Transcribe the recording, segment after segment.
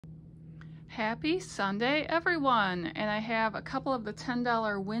Happy Sunday, everyone! And I have a couple of the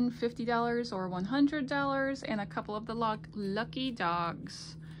 $10 win $50 or $100 and a couple of the lucky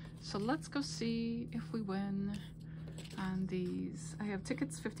dogs. So let's go see if we win on these. I have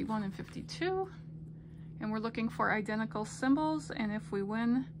tickets 51 and 52, and we're looking for identical symbols. And if we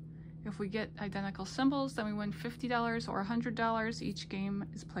win, if we get identical symbols, then we win $50 or $100. Each game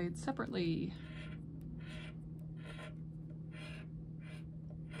is played separately.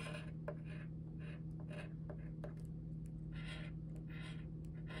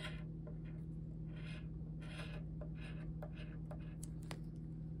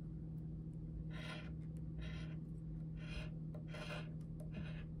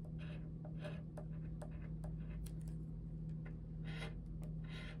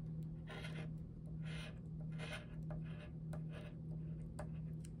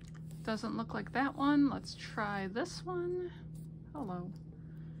 Doesn't look like that one. Let's try this one. Hello.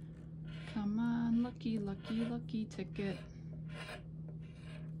 Come on, lucky, lucky, lucky ticket.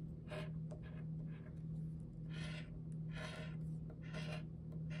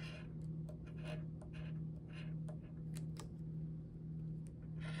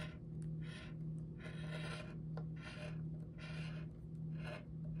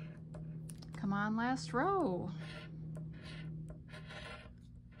 Come on, last row.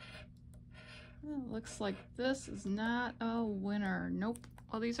 Looks like this is not a winner. Nope.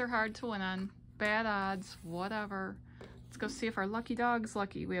 Well, these are hard to win on. Bad odds, whatever. Let's go see if our lucky dog's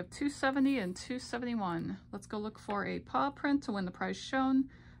lucky. We have 270 and 271. Let's go look for a paw print to win the prize shown,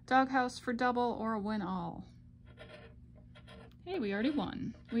 doghouse for double, or a win all. Hey, we already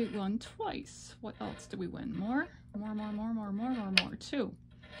won. We won twice. What else did we win? More? More. Two.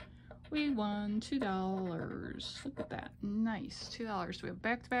 We won $2. Look at that. Nice. $2. Do we have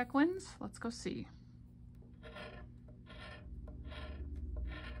back-to-back wins? Let's go see.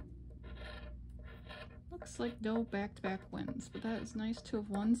 Looks like no back-to-back wins, but that is nice to have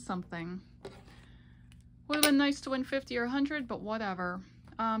won something. Would have been nice to win 50 or 100, but whatever.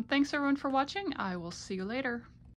 Thanks everyone for watching. I will see you later.